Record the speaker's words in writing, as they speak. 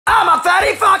I'm a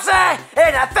Fatty Foxy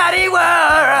in a fatty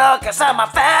world, 'cause I'm a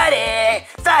Fatty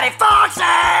Foxy.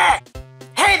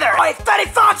 Hey there, I'm Fatty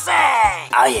Foxy.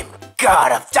 I am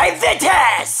God of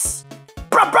Diabetes.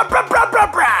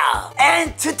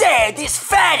 And today, this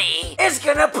fatty is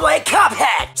gonna play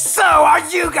Cuphead. So, are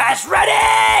you guys ready?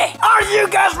 Are you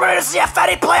guys ready to see a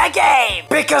fatty play a game?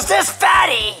 Because this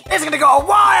fatty is gonna go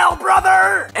wild,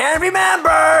 brother. And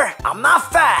remember, I'm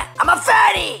not fat, I'm a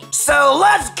fatty. So,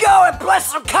 let's go and play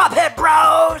some Cuphead,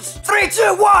 bros. 3,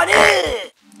 2, 1,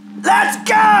 let's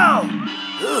go!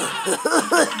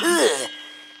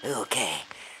 Okay,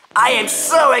 I am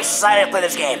so excited to play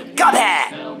this game.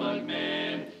 Cuphead!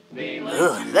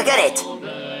 Ooh, look at it!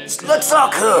 It looks so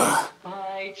cool!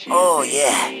 Oh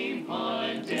yeah!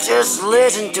 Just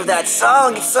listen to that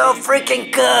song, it's so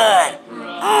freaking good!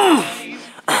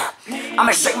 I'm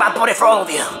gonna shake my booty for all of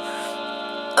you!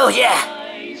 Oh yeah!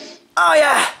 Oh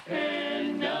yeah!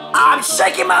 I'm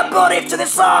shaking my booty to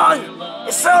this song!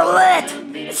 It's so lit!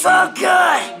 It's so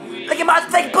good! Look at my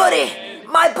thick booty!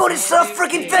 My booty's so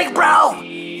freaking thick, bro!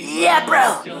 Yeah,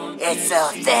 bro! It's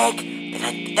so thick!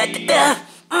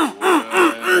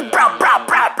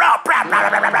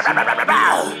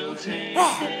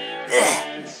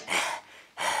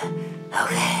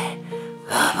 Okay.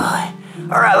 Oh boy.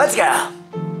 Alright, let's go.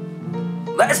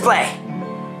 Let's play.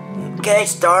 Okay,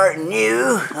 start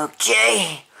new.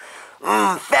 Okay.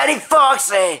 Fatty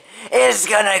Foxy is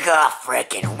gonna go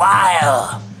freaking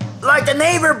wild. Like the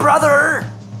neighbor, brother.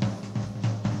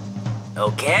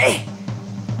 Okay.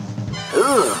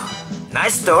 Ooh,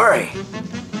 nice story.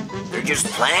 They're just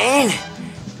playing?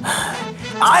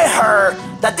 I heard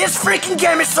that this freaking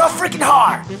game is so freaking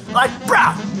hard. Like,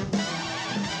 bro.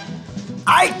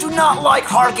 I do not like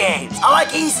hard games. I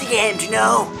like easy games, you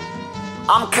know?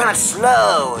 I'm kind of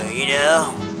slow, you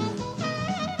know?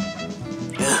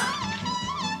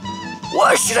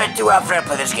 What should I do after I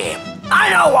play this game? I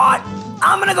know what!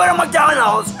 I'm gonna go to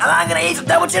McDonald's and I'm gonna eat some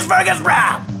double cheeseburgers,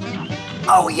 bro!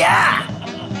 Oh yeah!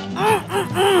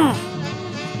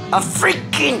 A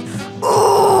freaking...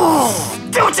 Ooh!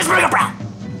 Double cheeseburger, bro!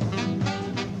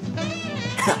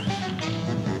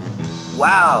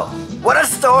 Wow, what a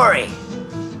story!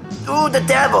 Ooh, the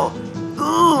devil!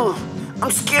 Ooh,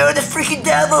 I'm scared of the freaking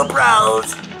devil,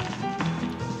 bros!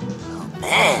 Oh,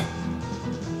 man.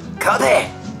 Cuphead!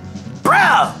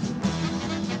 Bro!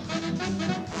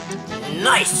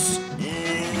 Nice!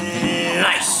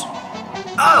 Nice!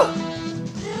 Oh!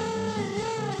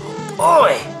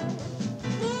 Boy!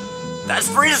 That's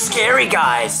pretty scary,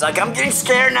 guys. Like, I'm getting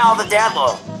scared now of the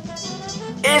devil.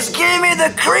 It's giving me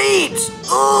the creeps!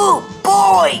 Ooh,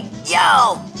 boy!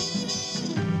 Yo!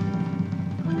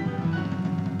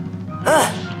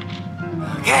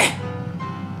 Okay.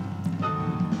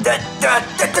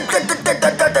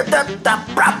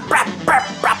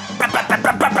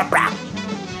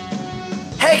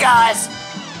 Hey guys,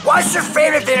 what's your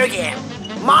favorite video game?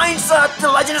 Mine's The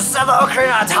Legend of Zelda: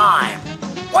 Ocarina of Time.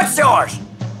 What's yours?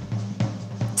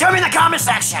 Tell me in the comment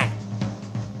section.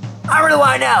 I really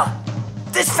want to know.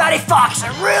 This Fatty Fox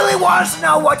really wants to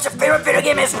know what your favorite video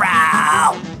game is, bro.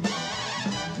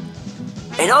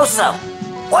 And also,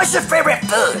 what's your favorite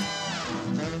food?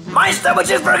 Mine's double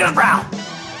cheeseburgers, bro.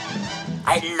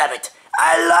 I love it.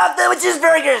 I love double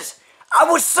cheeseburgers. I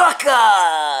would suck.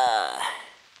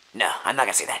 No, I'm not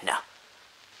gonna say that. No.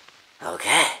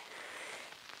 Okay.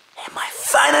 Am I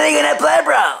finally gonna play,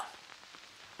 bro?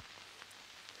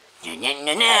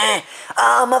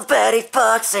 I'm a Fatty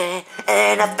Foxy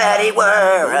in a fatty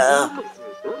world.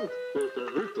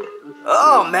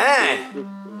 Oh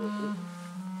man.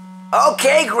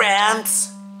 Okay,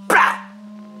 Gramps. Bro.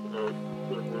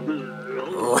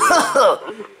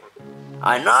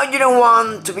 I know you don't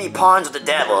want to be pawns of the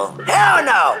devil. Hell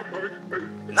no!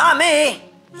 Not me!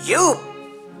 You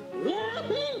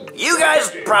guys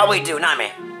probably do, not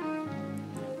me.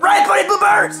 Right, buddy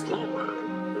boobers?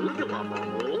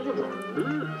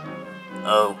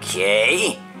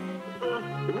 Okay.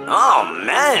 Oh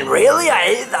man, really?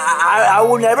 I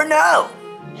will never know.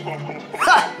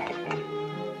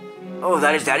 Oh,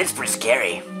 that is pretty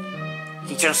scary.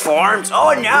 He transforms?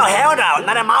 Oh no, hell no,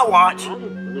 not on my watch.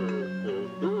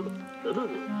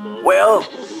 Well,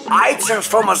 I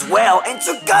transform as well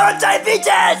into God of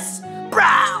Diabetes! Bro!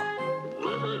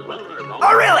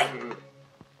 Oh really?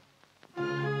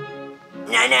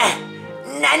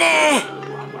 Nah.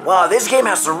 Wow, this game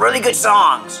has some really good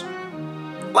songs.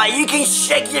 Like, you can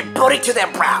shake your booty to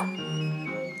them, bro.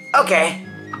 Okay.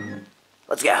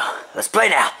 Let's go. Let's play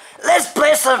now. Let's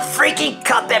play some freaking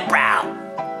Cuphead, bro.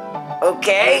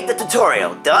 Okay, the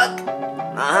tutorial. Duck.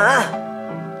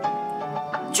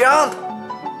 Jump.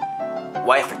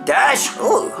 Y for dash?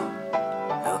 Ooh.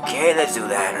 Okay, let's do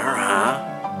that.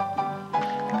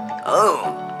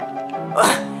 Oh.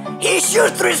 He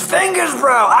shoots through his fingers,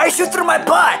 bro. I shoot through my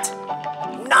butt.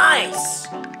 Nice.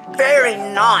 Very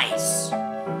nice.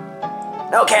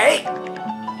 Okay.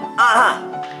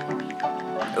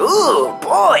 Ooh,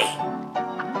 boy.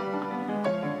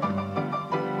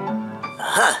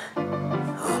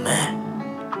 Oh, man.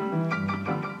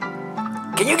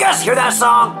 Can you guys hear that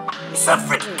song? It's so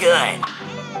freaking good.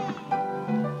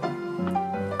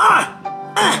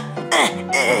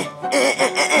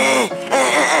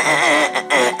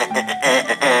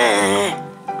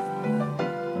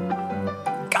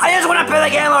 I just want to play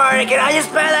the game already. Can I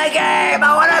just play the game?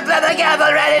 I want to play the game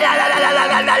already. La, la, la, la,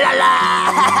 la, la, la, la.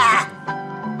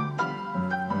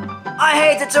 I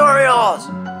hate tutorials.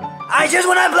 I just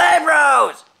want to play,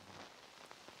 bros.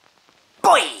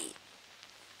 Boy.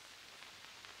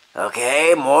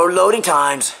 Okay, more loading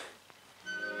times.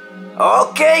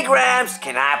 Okay, Gramps,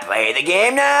 can I play the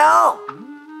game now?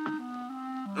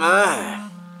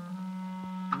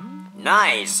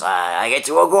 Nice. I get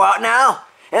to go out now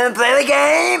and play the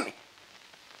game.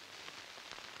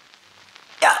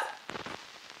 Yeah.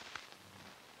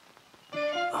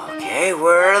 Okay,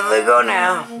 where do they go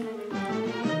now?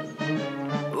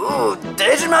 Ooh,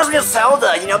 this reminds me of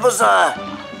Zelda. You know those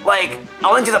like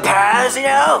A Link to the Past, you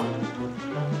know?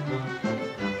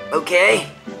 Okay.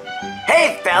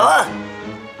 Hey, fella!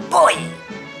 Boy!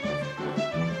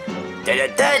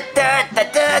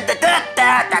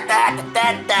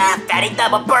 Fatty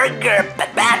double burger!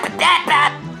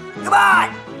 Come on!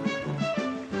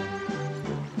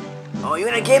 Oh, you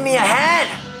gonna give me a hand?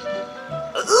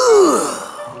 Ooh!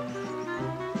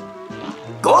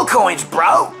 Gold coins,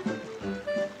 bro!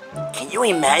 Can you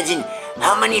imagine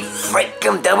how many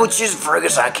frickin' double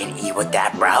cheeseburgers I can eat with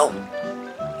that, bro?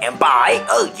 And buy?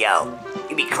 Oh, yo.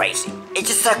 You'd be crazy. It's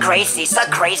just so crazy, so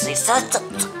crazy, so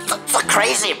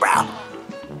crazy, bro.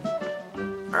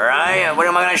 Alright, where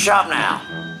am I gonna shop now?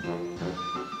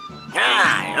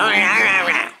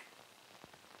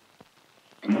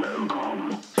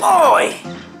 Boy!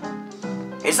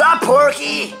 Is that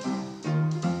Porky?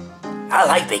 I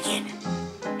like bacon.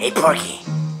 Hey, Porky,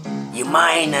 you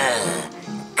mind,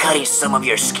 cutting some of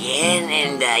your skin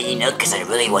and, you know, because I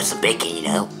really want some bacon, you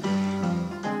know?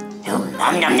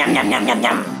 Nom nom nom nom nom nom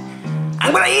nom.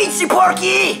 I'm gonna eat you,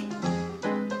 Porky!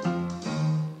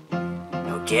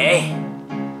 Okay.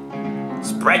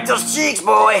 Spread those cheeks,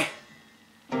 boy.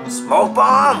 Smoke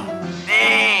bomb?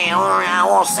 I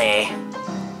won't say.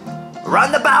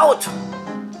 Roundabout?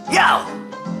 Yo!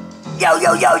 Yo,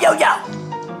 yo, yo, yo, yo!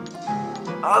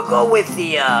 I'll go with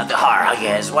the heart, I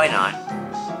guess. Why not?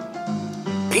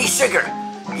 Pea sugar.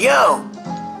 Yo!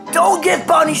 Don't give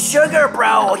Bunny sugar,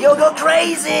 bro. He'll go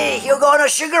crazy. He'll go on a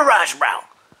sugar rush, bro.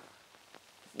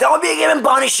 Don't be giving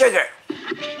Bunny sugar.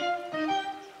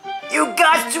 You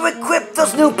got to equip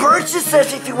those new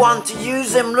purchases if you want to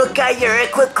use them. Look at your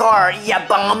equip card, ya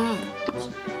bum.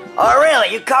 Oh,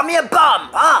 really? You call me a bum,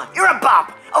 huh? You're a bum.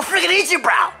 I'll freaking eat you,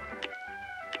 bro.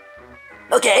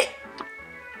 Okay.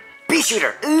 Pea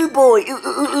shooter. Ooh, boy. Ooh,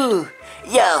 ooh, ooh, ooh.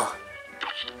 Yo.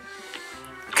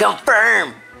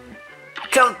 Confirm.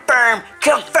 Confirm,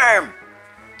 confirm!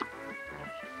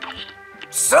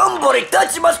 Somebody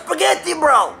touch my spaghetti,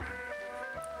 bro!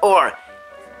 Or,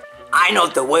 I know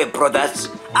the way, brothers.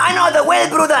 I know the way,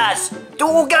 brothers! To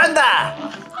Uganda!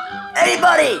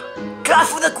 Anybody, clap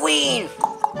for the queen!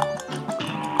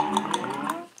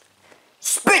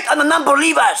 Spit on the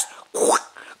non-believers! Boy,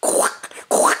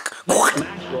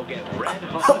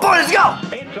 let's go!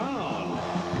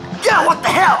 Yeah, what the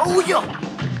hell? Ooh, yo!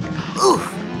 Ooh!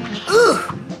 Ooh!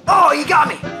 Oh, you got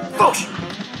me! Foosh!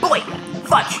 Boy!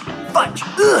 Fudge! Fudge!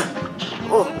 Ugh!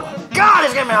 Oh, God,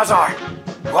 this game is hard!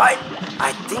 What?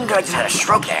 I think I just had a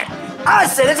stroke there. I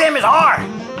said this game is hard!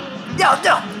 Yo,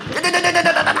 yo!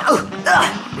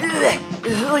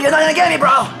 You're not gonna get me,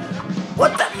 bro!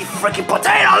 What the? You freaking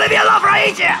potato! Leave me alone, or I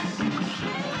eat you!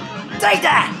 Take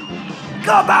that!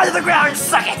 Go bow to the ground and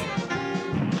suck it!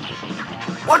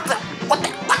 What the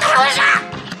hell is that?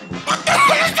 What the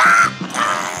hell is that?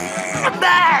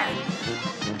 There!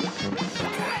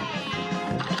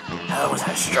 I almost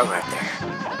had a stroke right there.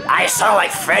 I sound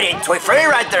like Freddy and Toy Freddy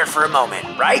right there for a moment,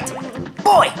 right?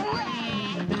 Boy!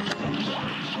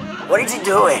 What is he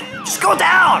doing? Just go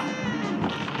down!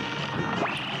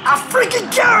 A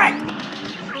freaking carrot!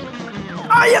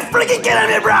 Are you freaking kidding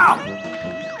me, bro?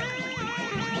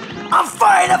 I'm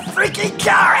fighting a freaking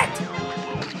carrot!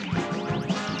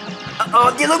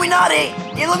 Uh-oh, the Illuminati!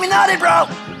 The Illuminati, bro!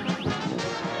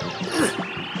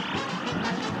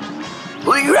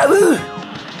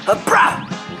 Bro!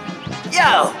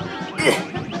 Yo!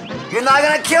 You're not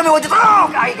gonna kill me with this. Oh,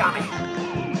 God, you got me.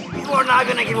 You are not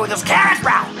gonna kill me with this carrot,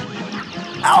 bro.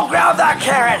 I'll grab that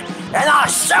carrot and I'll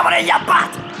shove it in your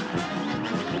butt.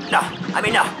 No, I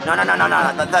mean, no.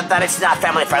 That is not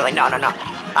family friendly. No.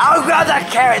 I'll grab that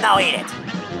carrot and I'll eat it.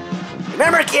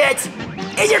 Remember, kids,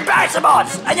 eat your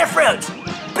vegetables and your fruits.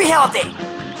 Be healthy.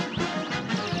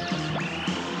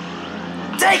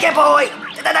 Take it, boy.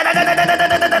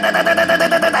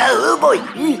 Oh, boy.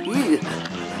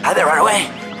 I better run away.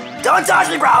 Don't touch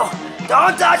me, bro.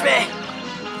 Don't touch me.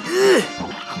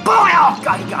 Boy, oh,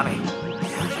 God, he got me.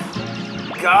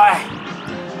 God.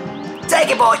 Take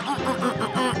it, boy.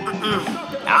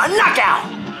 Knockout.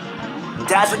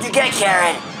 That's what you get,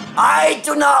 carrot. I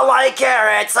do not like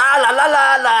carrots. Ah, la la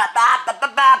la la. Ba, ba, ba,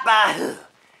 ba, ba.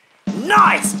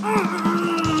 Nice.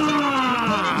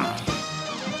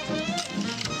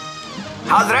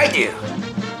 How did I do?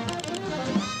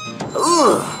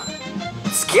 Ooh.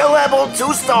 Skill level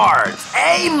 2 stars.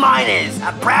 A-,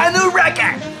 a brand new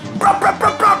record. Bro, bro,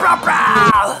 bro, bro, bro,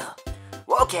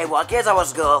 bro. Okay, well, I guess I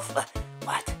was good.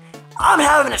 What? I'm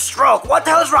having a stroke. What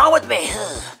the hell is wrong with me?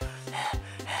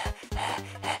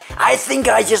 I think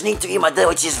I just need to eat my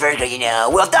double cheeseburger, you know.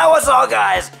 Well, that was all,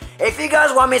 guys. If you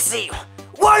guys want me to see...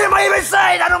 What am I even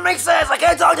saying? That don't make sense. I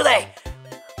can't talk today.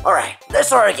 Alright, let's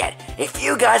start again. If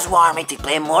you guys want me to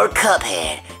play more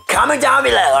Cuphead, comment down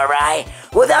below, alright?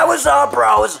 Well, that was all,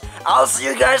 bros. I'll see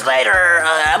you guys later.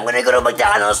 I'm gonna go to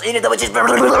McDonald's, eat a double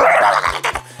cheeseburger.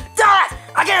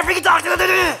 I can't freaking talk.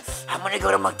 I'm gonna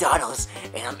go to McDonald's,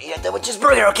 and I'm eating a double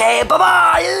cheeseburger, okay?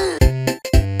 Bye-bye!